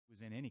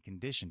was in any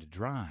condition to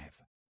drive.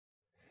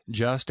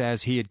 Just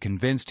as he had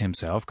convinced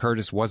himself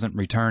Curtis wasn't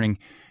returning,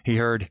 he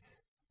heard,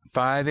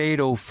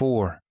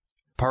 5804,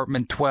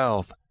 apartment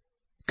 12.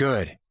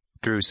 Good,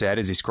 Drew said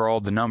as he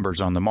scrawled the numbers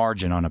on the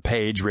margin on a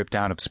page ripped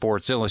out of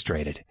Sports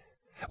Illustrated.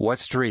 What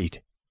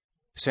street?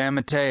 San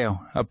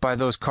Mateo, up by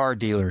those car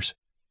dealers.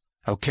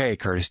 Okay,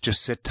 Curtis,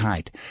 just sit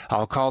tight.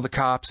 I'll call the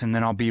cops and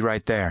then I'll be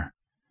right there.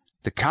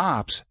 The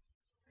cops?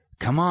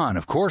 Come on,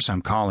 of course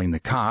I'm calling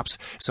the cops.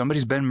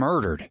 Somebody's been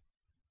murdered.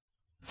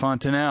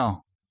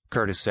 Fontanelle,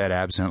 Curtis said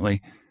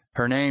absently.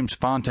 Her name's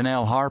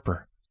Fontanelle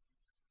Harper.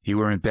 You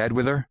were in bed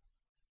with her?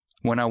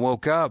 When I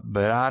woke up,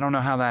 but I don't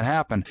know how that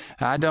happened.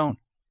 I don't...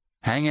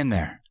 Hang in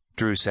there,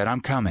 Drew said.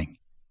 I'm coming.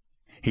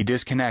 He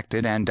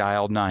disconnected and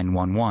dialed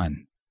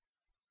 911.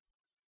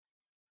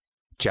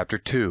 Chapter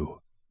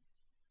 2.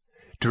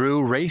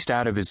 Drew raced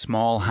out of his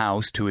small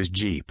house to his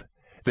Jeep.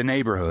 The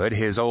neighborhood,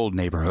 his old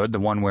neighborhood,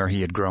 the one where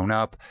he had grown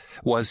up,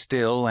 was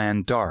still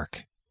and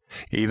dark.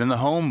 Even the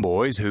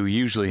homeboys, who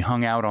usually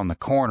hung out on the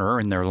corner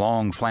in their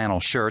long flannel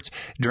shirts,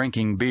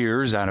 drinking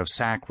beers out of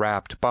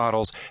sack-wrapped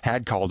bottles,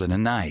 had called it a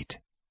night.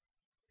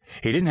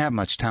 He didn't have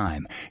much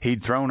time.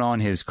 He'd thrown on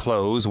his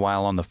clothes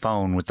while on the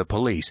phone with the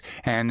police,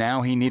 and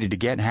now he needed to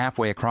get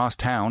halfway across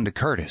town to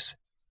Curtis.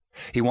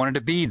 He wanted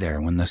to be there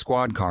when the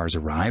squad cars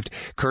arrived.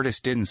 Curtis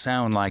didn't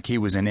sound like he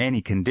was in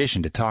any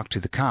condition to talk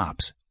to the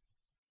cops.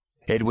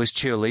 It was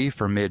chilly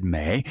for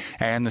mid-May,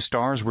 and the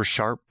stars were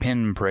sharp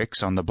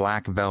pinpricks on the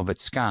black velvet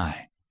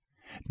sky.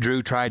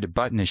 Drew tried to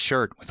button his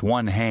shirt with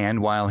one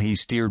hand while he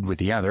steered with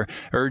the other,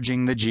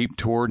 urging the Jeep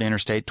toward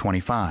Interstate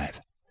 25.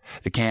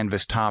 The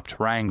canvas-topped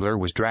Wrangler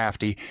was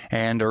drafty,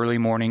 and early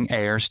morning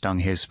air stung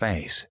his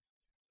face.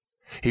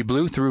 He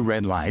blew through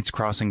red lights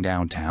crossing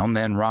downtown,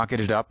 then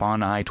rocketed up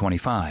on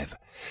I-25.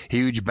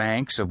 Huge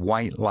banks of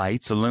white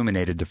lights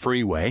illuminated the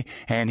freeway,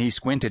 and he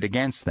squinted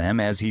against them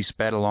as he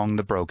sped along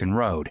the broken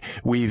road,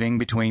 weaving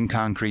between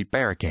concrete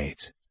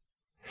barricades.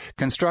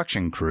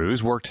 Construction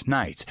crews worked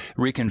nights,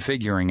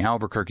 reconfiguring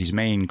Albuquerque's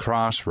main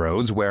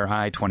crossroads where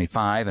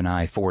I-25 and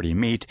I-40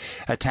 meet,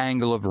 a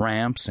tangle of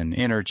ramps and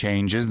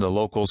interchanges the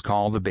locals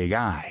call the Big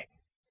I.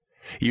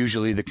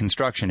 Usually the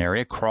construction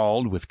area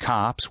crawled with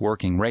cops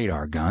working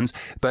radar guns,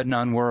 but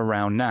none were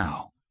around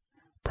now.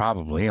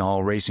 Probably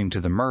all racing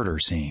to the murder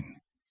scene.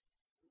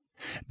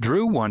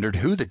 Drew wondered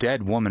who the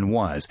dead woman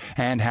was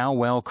and how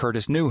well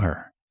Curtis knew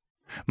her.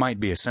 Might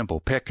be a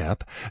simple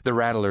pickup. The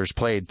Rattlers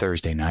played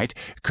Thursday night.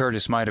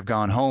 Curtis might have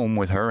gone home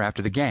with her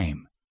after the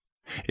game.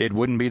 It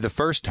wouldn't be the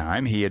first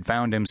time he had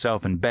found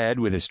himself in bed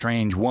with a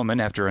strange woman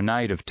after a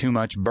night of too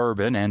much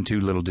bourbon and too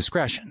little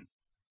discretion.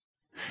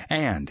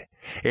 And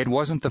it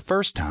wasn't the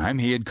first time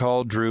he had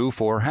called Drew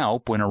for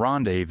help when a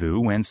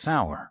rendezvous went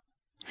sour.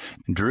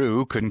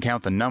 Drew couldn't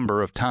count the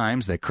number of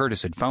times that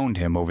Curtis had phoned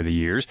him over the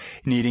years,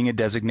 needing a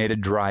designated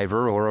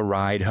driver or a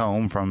ride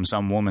home from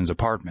some woman's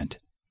apartment.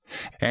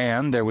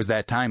 And there was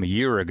that time a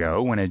year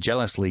ago when a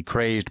jealously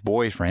crazed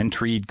boyfriend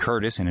treed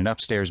Curtis in an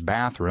upstairs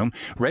bathroom,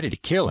 ready to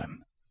kill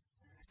him.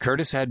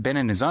 Curtis had been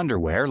in his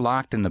underwear,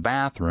 locked in the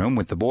bathroom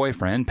with the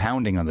boyfriend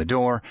pounding on the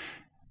door,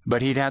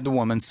 but he'd had the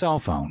woman's cell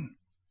phone.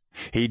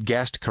 He'd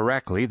guessed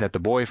correctly that the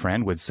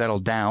boyfriend would settle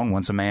down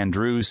once a man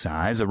Drew's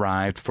size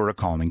arrived for a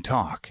calming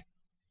talk.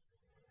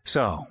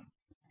 So,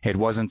 it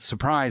wasn't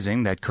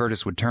surprising that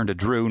Curtis would turn to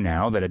Drew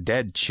now that a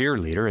dead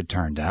cheerleader had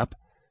turned up.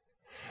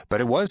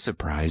 But it was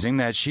surprising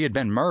that she had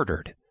been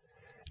murdered.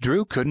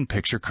 Drew couldn't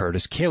picture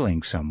Curtis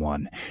killing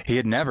someone. He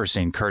had never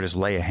seen Curtis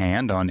lay a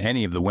hand on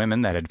any of the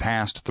women that had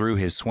passed through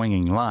his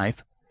swinging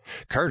life.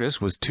 Curtis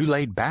was too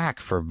laid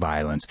back for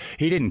violence.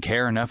 He didn't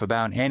care enough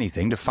about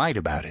anything to fight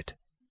about it.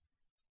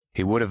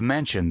 He would have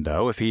mentioned,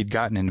 though, if he'd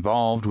gotten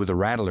involved with a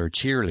Rattler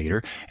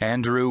cheerleader,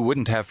 and Drew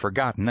wouldn't have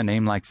forgotten a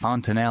name like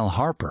Fontanelle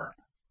Harper.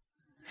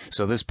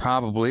 So this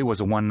probably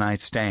was a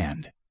one-night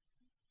stand.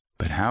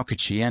 But how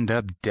could she end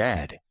up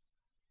dead?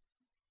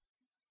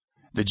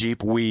 The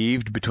Jeep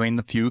weaved between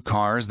the few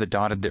cars that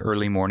dotted the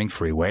early morning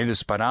freeway, the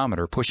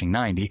speedometer pushing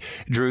 90.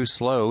 Drew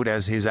slowed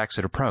as his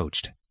exit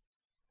approached.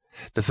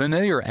 The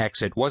familiar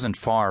exit wasn't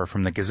far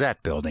from the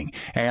Gazette building,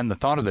 and the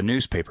thought of the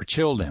newspaper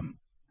chilled him.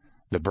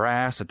 The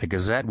brass at the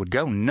Gazette would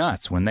go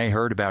nuts when they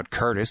heard about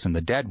Curtis and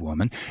the dead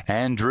woman,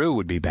 and Drew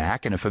would be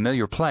back in a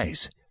familiar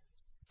place,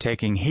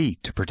 taking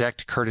heat to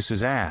protect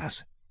Curtis's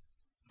ass.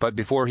 But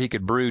before he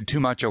could brood too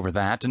much over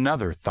that,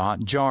 another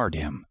thought jarred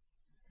him.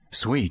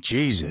 "Sweet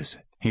Jesus,"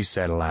 he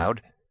said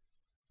aloud.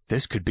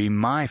 "This could be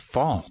my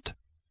fault."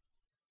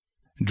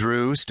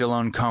 Drew, still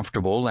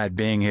uncomfortable at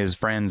being his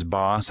friend's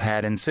boss,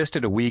 had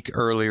insisted a week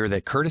earlier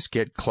that Curtis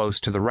get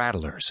close to the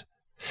Rattlers.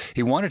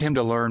 He wanted him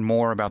to learn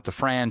more about the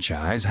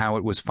franchise, how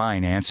it was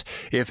financed,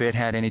 if it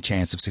had any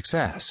chance of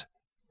success.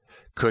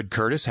 Could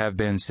Curtis have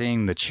been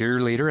seeing the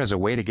cheerleader as a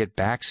way to get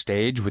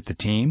backstage with the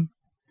team?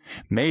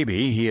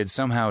 Maybe he had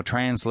somehow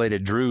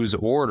translated Drew's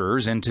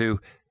orders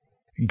into,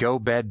 "Go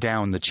bed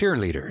down the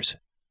cheerleaders."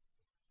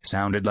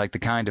 Sounded like the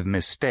kind of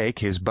mistake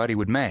his buddy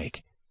would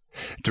make.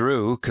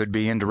 Drew could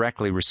be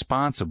indirectly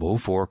responsible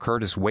for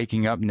Curtis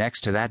waking up next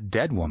to that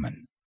dead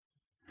woman.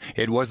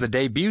 It was the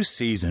debut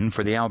season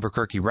for the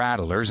Albuquerque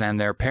Rattlers and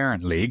their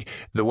parent league,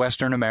 the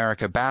Western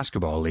America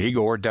Basketball League,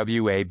 or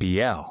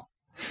WABL,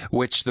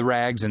 which the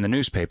rags in the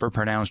newspaper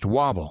pronounced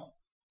Wobble.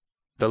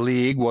 The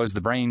league was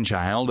the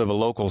brainchild of a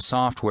local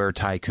software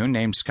tycoon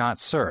named Scott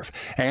Surf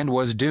and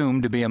was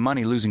doomed to be a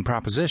money-losing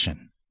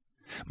proposition.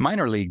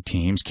 Minor league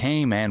teams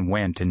came and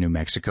went in New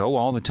Mexico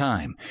all the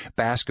time.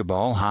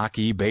 Basketball,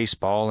 hockey,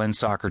 baseball, and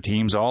soccer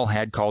teams all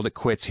had called it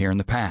quits here in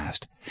the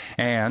past.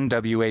 And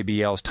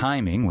WABL's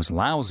timing was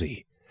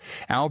lousy.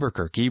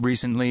 Albuquerque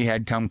recently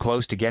had come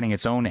close to getting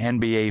its own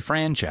NBA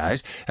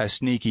franchise, a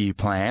sneaky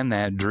plan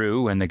that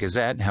Drew and the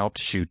Gazette helped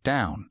shoot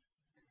down.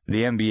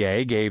 The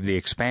NBA gave the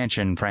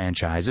expansion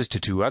franchises to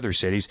 2 other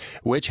cities,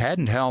 which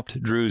hadn't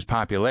helped Drew's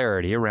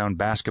popularity around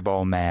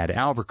basketball-mad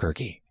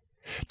Albuquerque.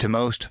 To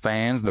most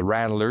fans, the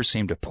Rattlers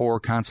seemed a poor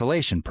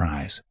consolation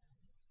prize.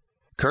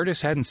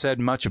 Curtis hadn't said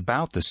much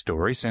about the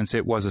story since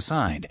it was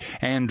assigned,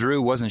 and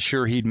Drew wasn't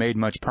sure he'd made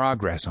much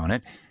progress on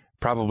it.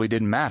 Probably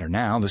didn't matter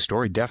now. The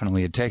story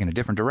definitely had taken a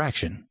different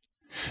direction.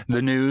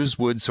 The news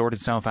would sort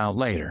itself out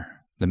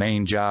later. The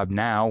main job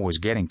now was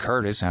getting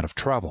Curtis out of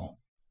trouble.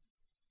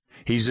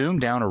 He zoomed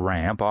down a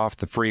ramp off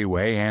the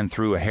freeway and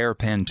through a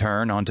hairpin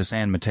turn onto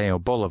San Mateo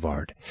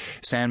Boulevard.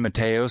 San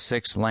Mateo's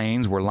 6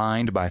 lanes were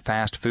lined by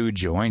fast food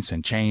joints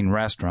and chain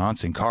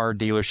restaurants and car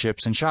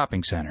dealerships and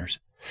shopping centers.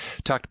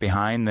 Tucked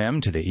behind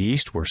them to the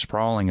east were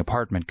sprawling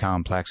apartment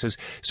complexes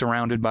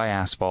surrounded by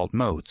asphalt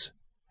moats.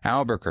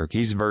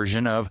 Albuquerque's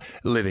version of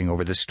living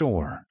over the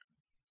store.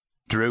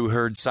 Drew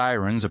heard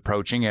sirens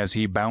approaching as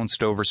he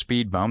bounced over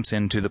speed bumps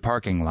into the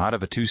parking lot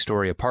of a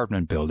 2-story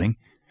apartment building.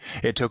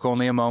 It took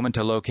only a moment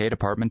to locate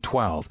apartment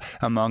 12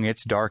 among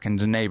its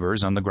darkened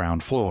neighbors on the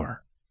ground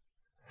floor.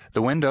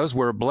 The windows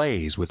were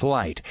ablaze with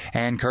light,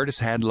 and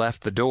Curtis had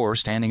left the door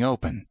standing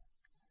open.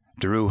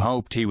 Drew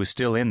hoped he was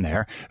still in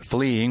there.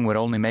 Fleeing would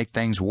only make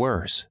things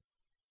worse.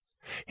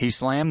 He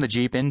slammed the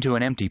Jeep into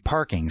an empty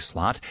parking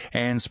slot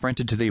and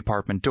sprinted to the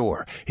apartment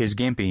door, his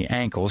gimpy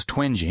ankles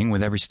twinging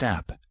with every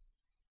step.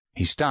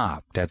 He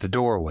stopped at the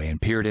doorway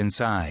and peered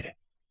inside.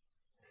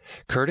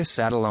 Curtis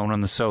sat alone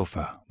on the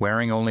sofa,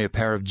 wearing only a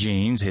pair of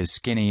jeans, his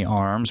skinny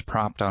arms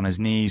propped on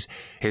his knees,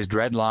 his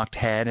dreadlocked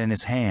head in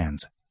his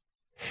hands.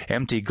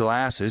 Empty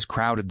glasses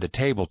crowded the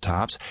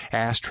tabletops,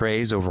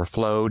 ashtrays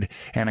overflowed,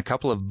 and a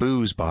couple of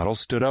booze bottles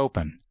stood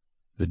open,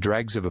 the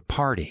dregs of a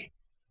party.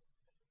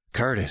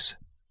 Curtis.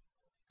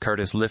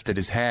 Curtis lifted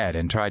his head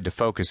and tried to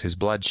focus his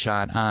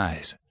bloodshot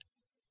eyes.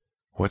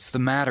 "What's the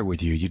matter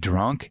with you? You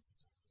drunk?"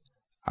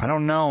 "I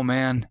don't know,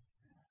 man.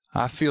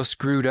 I feel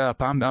screwed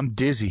up. I'm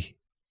dizzy."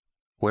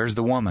 "Where's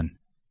the woman?"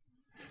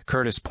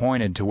 Curtis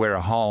pointed to where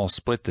a hall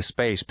split the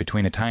space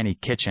between a tiny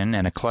kitchen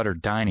and a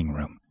cluttered dining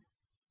room.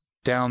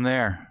 "Down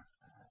there,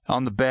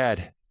 on the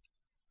bed."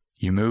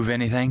 "You move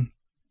anything?"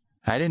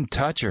 "I didn't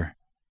touch her,"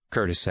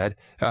 Curtis said.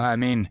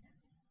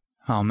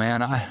 Oh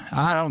man,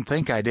 I don't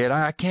think I did.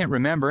 I can't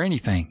remember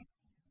anything."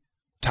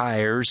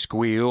 Tires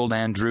squealed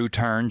and Drew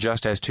turned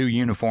just as 2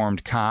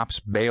 uniformed cops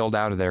bailed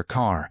out of their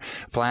car.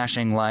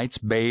 Flashing lights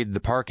bathed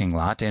the parking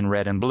lot in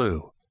red and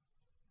blue.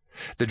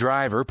 The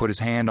driver put his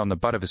hand on the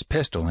butt of his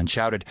pistol and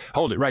shouted,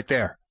 "Hold it right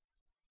there."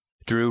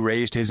 Drew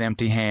raised his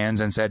empty hands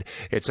and said,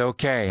 "It's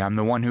okay, I'm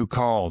the one who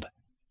called."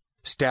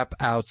 "Step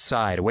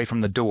outside, away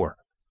from the door."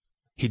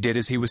 He did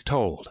as he was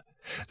told.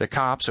 The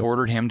cops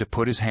ordered him to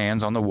put his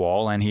hands on the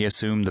wall, and he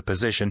assumed the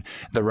position,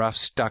 the rough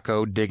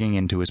stucco digging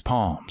into his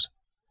palms.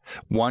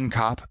 One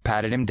cop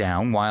patted him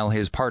down while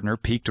his partner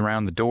peeked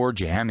around the door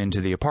jamb into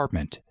the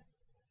apartment.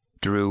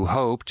 Drew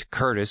hoped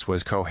Curtis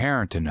was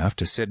coherent enough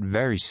to sit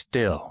very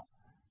still.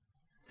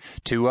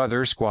 2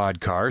 other squad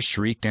cars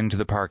shrieked into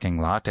the parking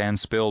lot and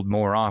spilled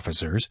more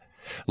officers.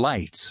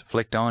 Lights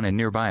flicked on in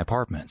nearby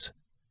apartments.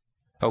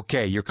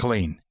 "Okay, you're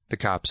clean," the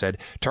cop said.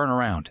 "Turn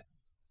around."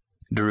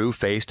 Drew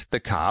faced the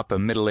cop, a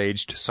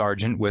middle-aged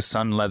sergeant with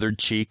sun-leathered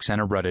cheeks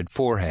and a rutted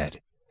forehead.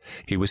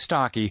 He was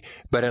stocky,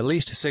 but at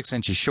least 6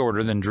 inches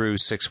shorter than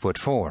Drew's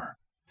 6'4".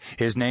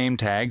 His name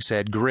tag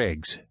said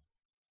Griggs.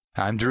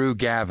 "I'm Drew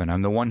Gavin.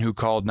 I'm the one who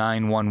called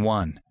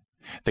 911.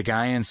 The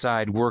guy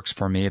inside works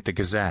for me at the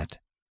Gazette."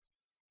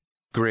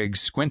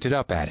 Griggs squinted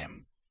up at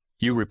him.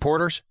 "You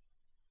reporters?"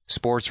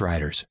 "Sports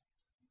writers."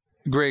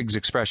 Griggs'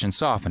 expression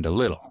softened a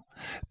little.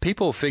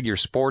 People figure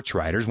sports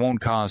writers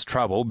won't cause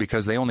trouble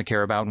because they only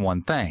care about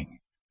one thing: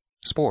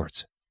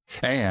 sports.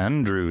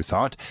 And, Drew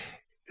thought,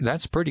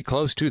 that's pretty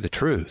close to the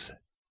truth.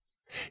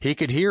 He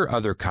could hear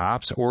other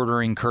cops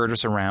ordering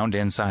Curtis around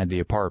inside the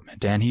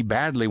apartment, and he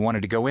badly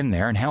wanted to go in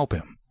there and help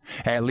him.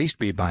 At least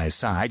be by his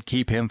side,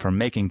 keep him from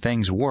making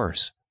things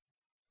worse.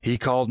 "He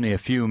called me a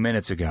few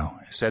minutes ago.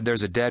 Said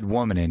there's a dead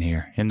woman in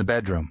here, in the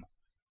bedroom."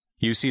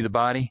 "You see the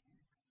body?"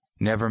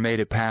 "Never made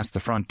it past the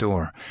front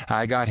door.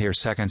 I got here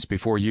seconds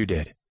before you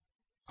did."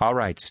 "All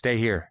right, stay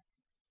here."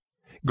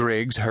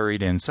 Griggs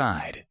hurried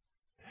inside.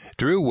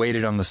 Drew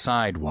waited on the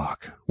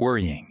sidewalk,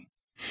 worrying.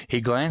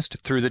 He glanced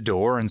through the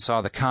door and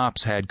saw the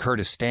cops had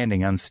Curtis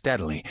standing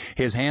unsteadily,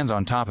 his hands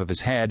on top of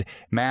his head,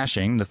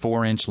 mashing the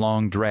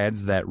 4-inch-long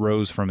dreads that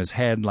rose from his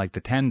head like the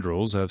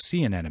tendrils of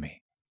sea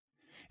anemone.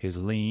 His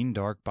lean,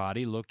 dark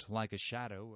body looked like a shadow